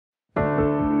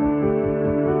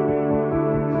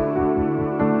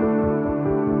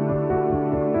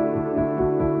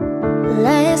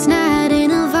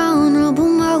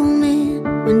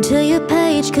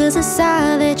I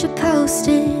saw that you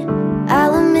posted,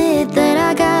 I'll admit that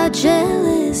I got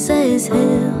jealous as hell.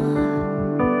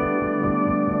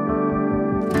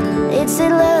 It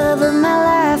said love of my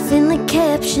life in the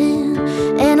caption,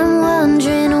 and I'm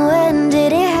wondering, when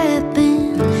did it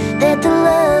happen that the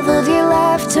love of your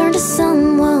life turned to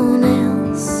someone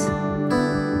else?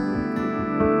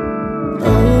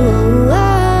 Oh,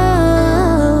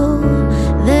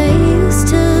 they used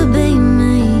to be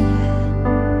me.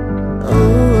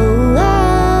 Oh,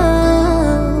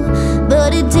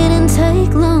 but it didn't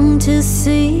take long to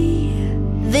see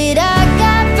that I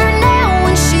got